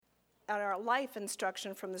our life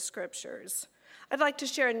instruction from the scriptures. I'd like to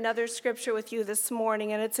share another scripture with you this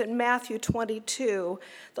morning, and it's in Matthew 22.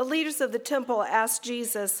 The leaders of the temple asked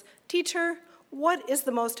Jesus, "Teacher, what is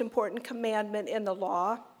the most important commandment in the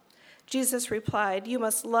law?" Jesus replied, "You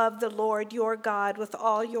must love the Lord your God with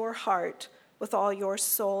all your heart, with all your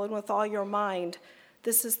soul, and with all your mind.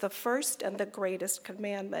 This is the first and the greatest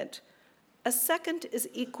commandment. A second is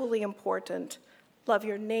equally important. Love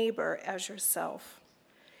your neighbor as yourself."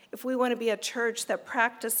 If we want to be a church that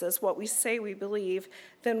practices what we say we believe,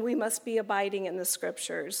 then we must be abiding in the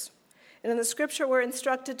scriptures. And in the scripture, we're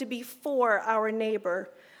instructed to be for our neighbor.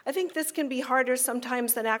 I think this can be harder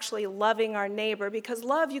sometimes than actually loving our neighbor, because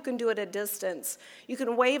love, you can do at a distance. You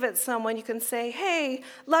can wave at someone, you can say, "Hey,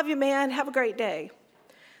 love you, man, have a great day."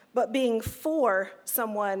 But being for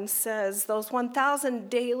someone says those 1,000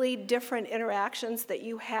 daily different interactions that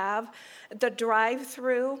you have, the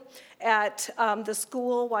drive-through at the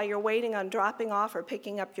school while you're waiting on dropping off or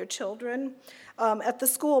picking up your children, at the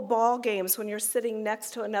school ball games when you're sitting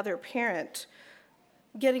next to another parent,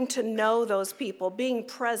 getting to know those people, being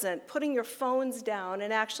present, putting your phones down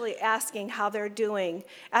and actually asking how they're doing,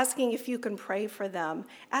 asking if you can pray for them,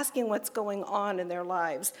 asking what's going on in their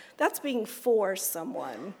lives. That's being for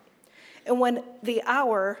someone. And when the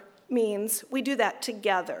hour means we do that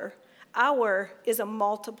together. Hour is a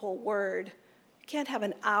multiple word. You can't have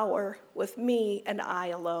an hour with me and I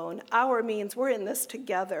alone. Hour means we're in this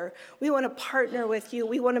together. We want to partner with you.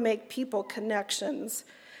 We want to make people connections.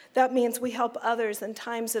 That means we help others in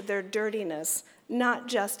times of their dirtiness, not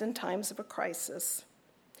just in times of a crisis.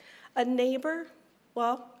 A neighbor,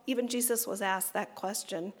 well, even Jesus was asked that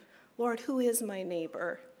question. Lord, who is my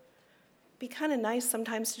neighbor? It'd be kind of nice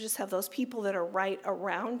sometimes to just have those people that are right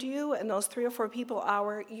around you, and those 3 or 4 people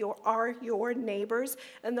are your neighbors,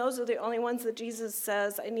 and those are the only ones that Jesus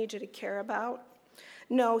says, I need you to care about.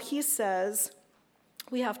 No, he says,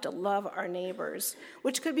 we have to love our neighbors,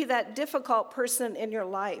 which could be that difficult person in your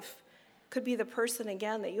life. Could be the person,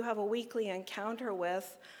 again, that you have a weekly encounter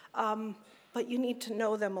with, but you need to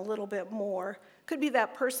know them a little bit more. Could be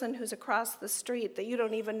that person who's across the street that you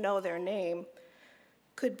don't even know their name.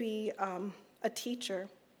 Could be a teacher.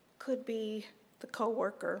 Could be the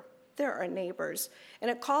coworker. They're our neighbors. And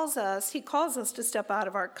he calls us to step out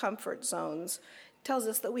of our comfort zones. Tells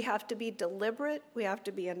us that we have to be deliberate, we have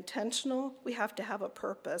to be intentional, we have to have a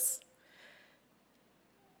purpose.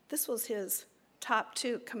 This was his top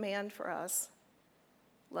 2 command for us.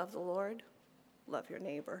 Love the Lord, love your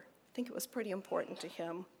neighbor. I think it was pretty important to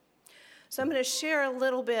him. So I'm going to share a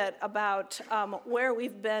little bit about where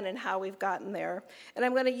we've been and how we've gotten there. And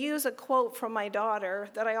I'm going to use a quote from my daughter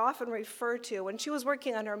that I often refer to. When she was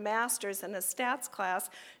working on her master's in a stats class,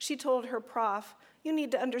 she told her prof, "You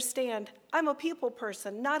need to understand, I'm a people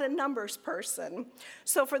person, not a numbers person."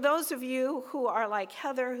 So for those of you who are like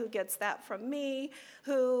Heather, who gets that from me,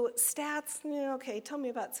 who stats, okay, tell me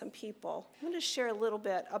about some people. I'm going to share a little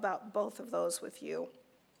bit about both of those with you.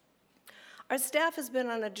 Our staff has been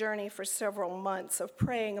on a journey for several months of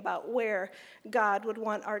praying about where God would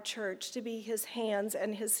want our church to be his hands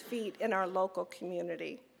and his feet in our local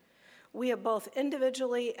community. We have both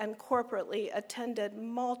individually and corporately attended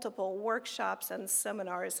multiple workshops and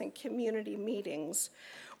seminars and community meetings.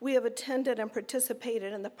 We have attended and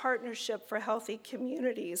participated in the Partnership for Healthy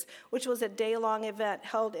Communities, which was a day-long event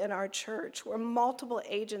held in our church where multiple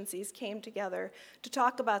agencies came together to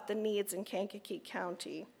talk about the needs in Kankakee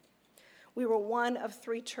County. We were one of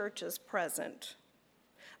 3 churches present.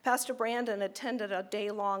 Pastor Brandon attended a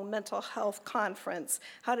day-long mental health conference,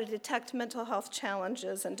 how to detect mental health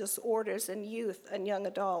challenges and disorders in youth and young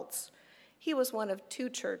adults. He was one of 2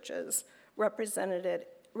 churches represented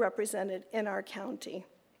in our county.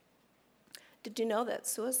 Did you know that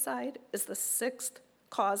suicide is the 6th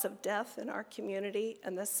cause of death in our community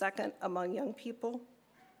and the 2nd among young people?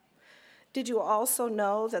 Did you also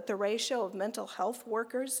know that the ratio of mental health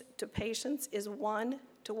workers to patients is 1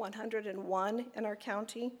 to 101 in our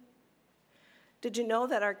county? Did you know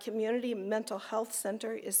that our community mental health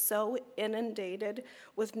center is so inundated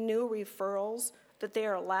with new referrals that they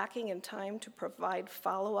are lacking in time to provide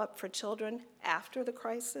follow-up for children after the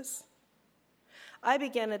crisis? I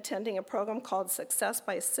began attending a program called Success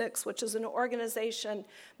by 6, which is an organization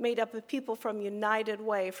made up of people from United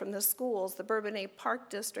Way, from the schools, the Bourbonnais Park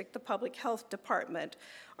District, the Public Health Department,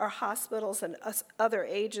 our hospitals, and other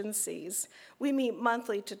agencies. We meet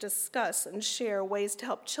monthly to discuss and share ways to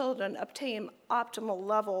help children obtain optimal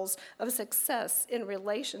levels of success in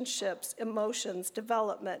relationships, emotions,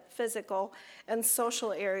 development, physical, and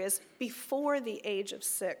social areas before the age of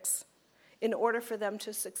 6. in order for them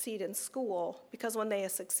to succeed in school, because when they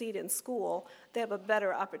succeed in school, they have a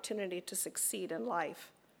better opportunity to succeed in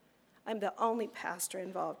life. I'm the only pastor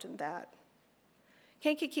involved in that.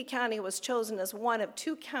 Kankakee County was chosen as one of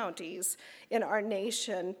 2 counties in our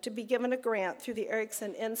nation to be given a grant through the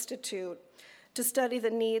Erickson Institute to study the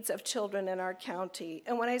needs of children in our county.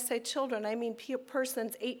 And when I say children, I mean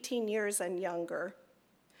persons 18 years and younger.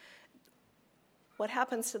 What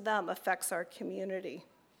happens to them affects our community.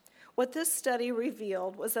 What this study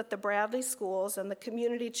revealed was that the Bradley schools and the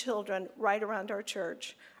community children right around our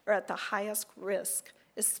church are at the highest risk,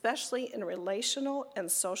 especially in relational and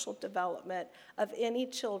social development of any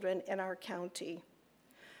children in our county.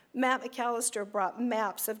 Matt McAllister brought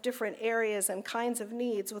maps of different areas and kinds of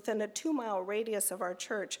needs within a 2-mile radius of our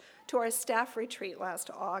church to our staff retreat last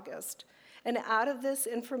August. And out of this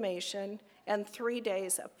information and 3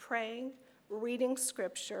 days of praying, reading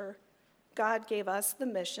scripture, God gave us the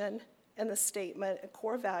mission and the statement and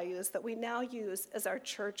core values that we now use as our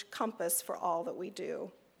church compass for all that we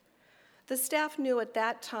do. The staff knew at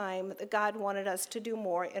that time that God wanted us to do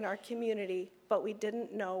more in our community, but we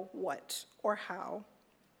didn't know what or how.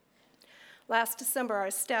 Last December,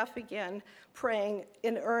 our staff began praying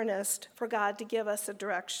in earnest for God to give us a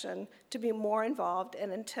direction to be more involved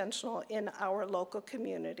and intentional in our local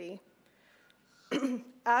community.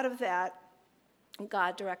 Out of that,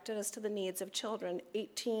 God directed us to the needs of children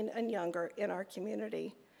 18 and younger in our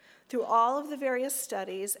community. Through all of the various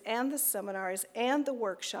studies and the seminars and the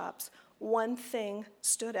workshops, one thing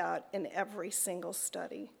stood out in every single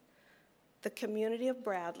study. The community of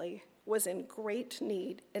Bradley was in great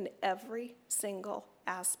need in every single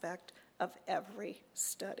aspect of every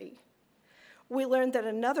study. We learned that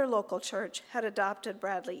another local church had adopted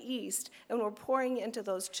Bradley East and were pouring into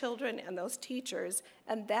those children and those teachers,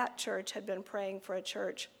 and that church had been praying for a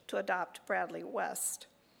church to adopt Bradley West.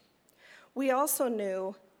 We also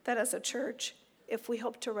knew that as a church, if we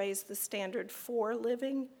hoped to raise the standard for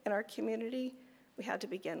living in our community, we had to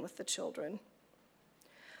begin with the children.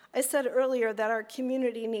 I said earlier that our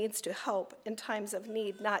community needs to help in times of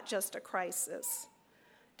need, not just a crisis.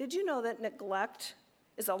 Did you know that neglect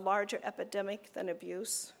is a larger epidemic than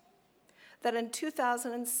abuse? That in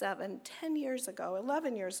 2007,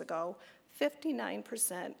 11 years ago,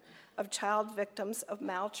 59% of child victims of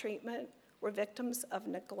maltreatment were victims of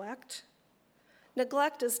neglect?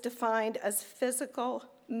 Neglect is defined as physical,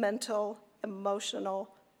 mental,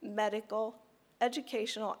 emotional, medical,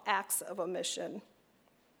 educational acts of omission.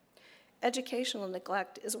 Educational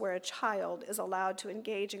neglect is where a child is allowed to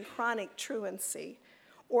engage in chronic truancy,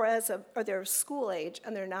 or they're school age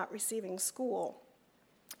and they're not receiving school.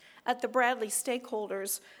 At the Bradley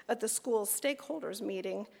stakeholders, at the school stakeholders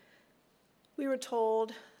meeting, we were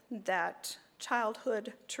told that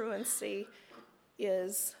childhood truancy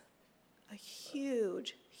is a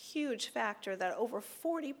huge factor, that over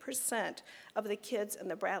 40% of the kids in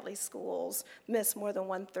the Bradley schools miss more than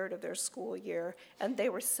 1/3 of their school year. And they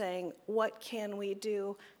were saying, what can we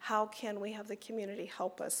do? How can we have the community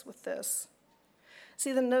help us with this?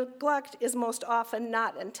 See, the neglect is most often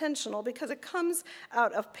not intentional because it comes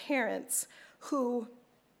out of parents who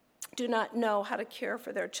do not know how to care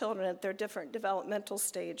for their children at their different developmental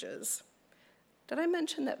stages. Did I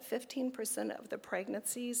mention that 15% of the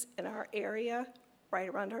pregnancies in our area, right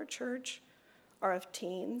around our church, are of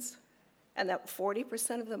teens, and that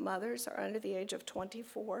 40% of the mothers are under the age of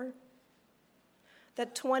 24?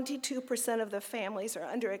 That 22% of the families are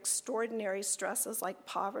under extraordinary stresses like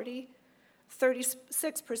poverty.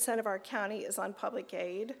 36% of our county is on public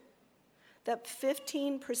aid. That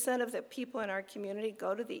 15% of the people in our community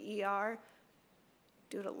go to the ER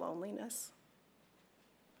due to loneliness.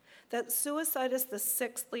 That suicide is the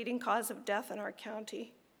 6th leading cause of death in our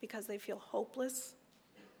county because they feel hopeless.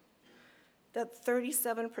 That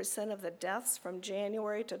 37% of the deaths from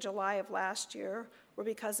January to July of last year were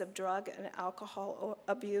because of drug and alcohol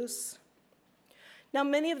abuse. Now,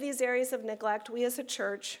 many of these areas of neglect, we as a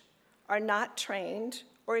church are not trained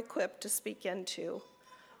or equipped to speak into,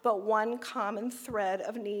 but one common thread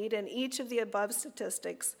of need in each of the above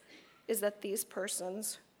statistics is that these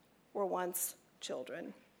persons were once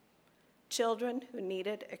children. Children who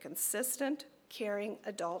needed a consistent, caring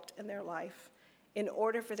adult in their life in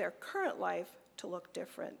order for their current life to look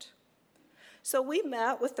different. So we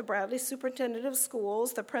met with the Bradley Superintendent of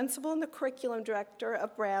Schools, the principal and the curriculum director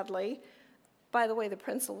of Bradley. By the way, the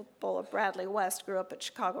principal of Bradley West grew up at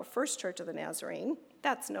Chicago First Church of the Nazarene.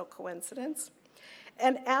 That's no coincidence.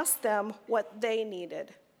 And asked them what they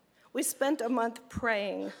needed. We spent a month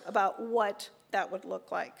praying about what that would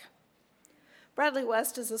look like. Bradley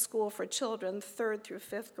West is a school for children 3rd through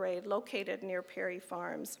 5th grade located near Perry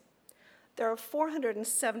Farms. there are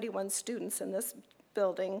 471 students in this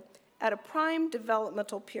building at a prime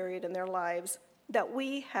developmental period in their lives that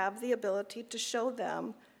we have the ability to show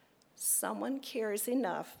them someone cares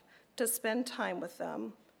enough to spend time with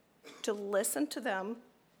them, to listen to them,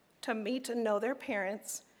 to meet and know their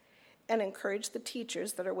parents, and encourage the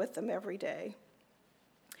teachers that are with them every day.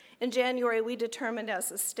 In January, we determined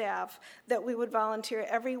as a staff that we would volunteer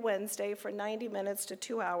every Wednesday for 90 minutes to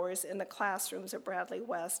 2 hours in the classrooms at Bradley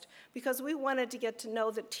West because we wanted to get to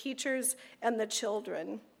know the teachers and the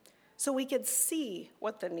children so we could see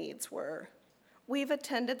what the needs were. We've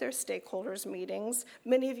attended their stakeholders meetings.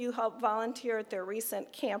 Many of you helped volunteer at their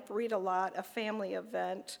recent Camp Read a Lot, a family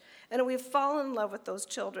event, and we've fallen in love with those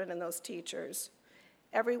children and those teachers.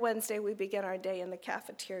 Every Wednesday, we begin our day in the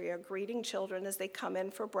cafeteria, greeting children as they come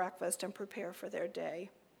in for breakfast and prepare for their day.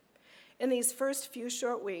 In these first few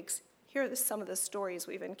short weeks, here are some of the stories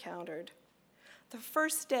we've encountered. The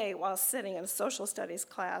first day, while sitting in a social studies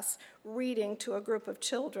class, reading to a group of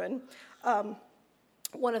children,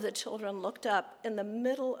 one of the children looked up in the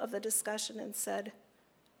middle of the discussion and said,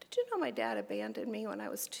 "Did you know my dad abandoned me when I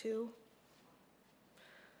was 2?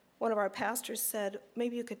 One of our pastors said,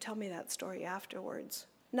 "Maybe you could tell me that story afterwards,"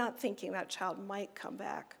 not thinking that child might come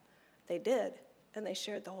back. They did, and they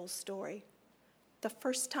shared the whole story. The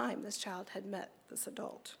first time this child had met this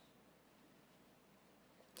adult.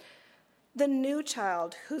 The new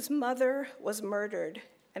child whose mother was murdered,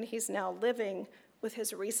 and he's now living with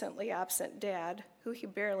his recently absent dad, who he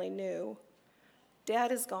barely knew.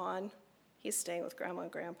 Dad is gone. He's staying with Grandma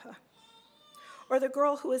and Grandpa. Or the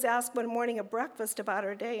girl who was asked one morning at breakfast about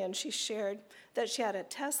her day, and she shared that she had a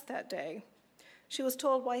test that day. She was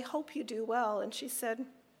told, "Well, I hope you do well," and she said,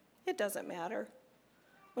 "It doesn't matter."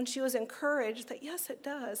 When she was encouraged that, "Yes, it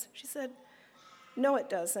does," she said, "No, it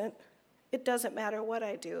doesn't. It doesn't matter what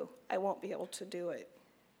I do. I won't be able to do it."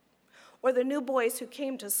 Or the new boys who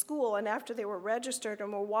came to school, and after they were registered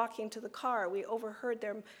and were walking to the car, we overheard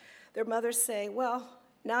their mothers say, "Well,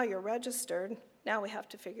 now you're registered. Now we have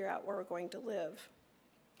to figure out where we're going to live."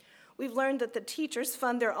 We've learned that the teachers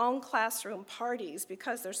fund their own classroom parties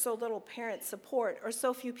because there's so little parent support or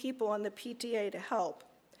so few people on the PTA to help.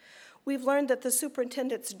 We've learned that the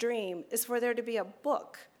superintendent's dream is for there to be a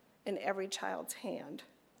book in every child's hand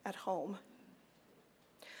at home.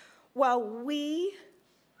 While we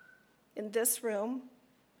in this room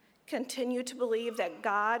continue to believe that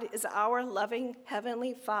God is our loving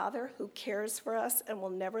Heavenly Father who cares for us and will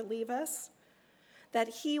never leave us, that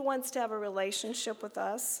He wants to have a relationship with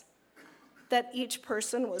us, that each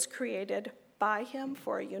person was created by Him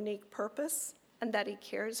for a unique purpose, and that He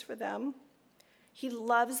cares for them. He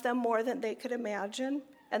loves them more than they could imagine,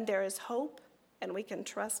 and there is hope, and we can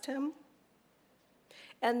trust Him.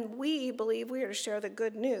 And we believe we are to share the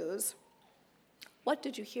good news. What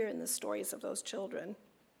did you hear in the stories of those children?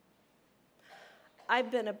 I've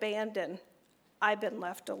been abandoned. I've been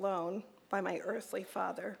left alone by my earthly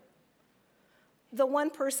father. The one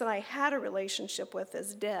person I had a relationship with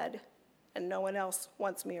is dead, and no one else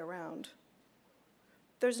wants me around.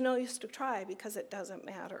 There's no use to try because it doesn't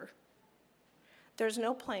matter. There's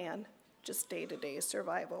no plan, just day-to-day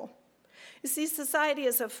survival. You see, society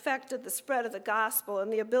has affected the spread of the gospel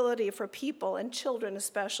and the ability for people, and children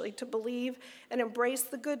especially, to believe and embrace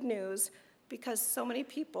the good news because so many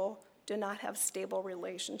people do not have stable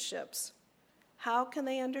relationships. How can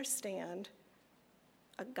they understand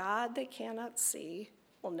a God they cannot see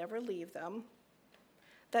will never leave them,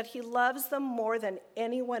 that He loves them more than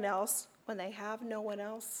anyone else when they have no one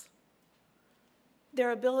else?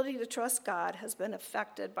 Their ability to trust God has been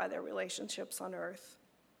affected by their relationships on earth.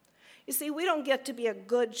 You see, we don't get to be a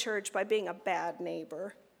good church by being a bad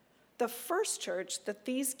neighbor. The first church that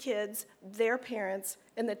these kids, their parents,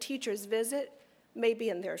 and the teachers visit may be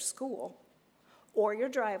in their school, or your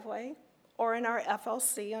driveway, or in our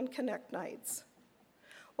FLC on Connect nights.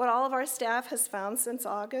 What all of our staff has found since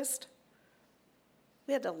August,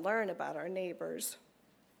 we had to learn about our neighbors.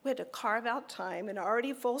 We had to carve out time in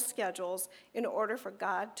already full schedules in order for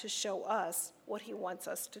God to show us what He wants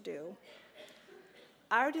us to do.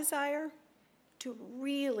 Our desire to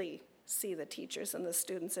really see the teachers and the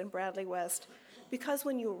students in Bradley West, because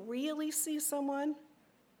when you really see someone,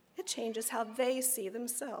 it changes how they see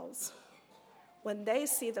themselves. When they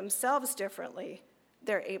see themselves differently,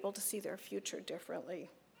 they're able to see their future differently.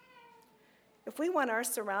 If we want our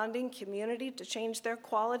surrounding community to change their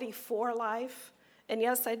quality for life, and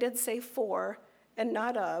yes, I did say for and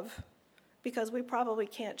not of, because we probably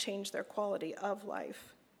can't change their quality of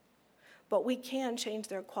life, but we can change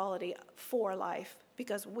their quality for life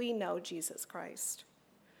because we know Jesus Christ.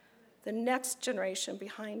 The next generation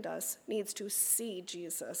behind us needs to see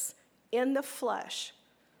Jesus in the flesh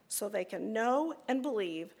so they can know and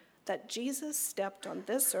believe that Jesus stepped on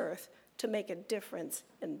this earth to make a difference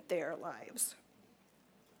in their lives.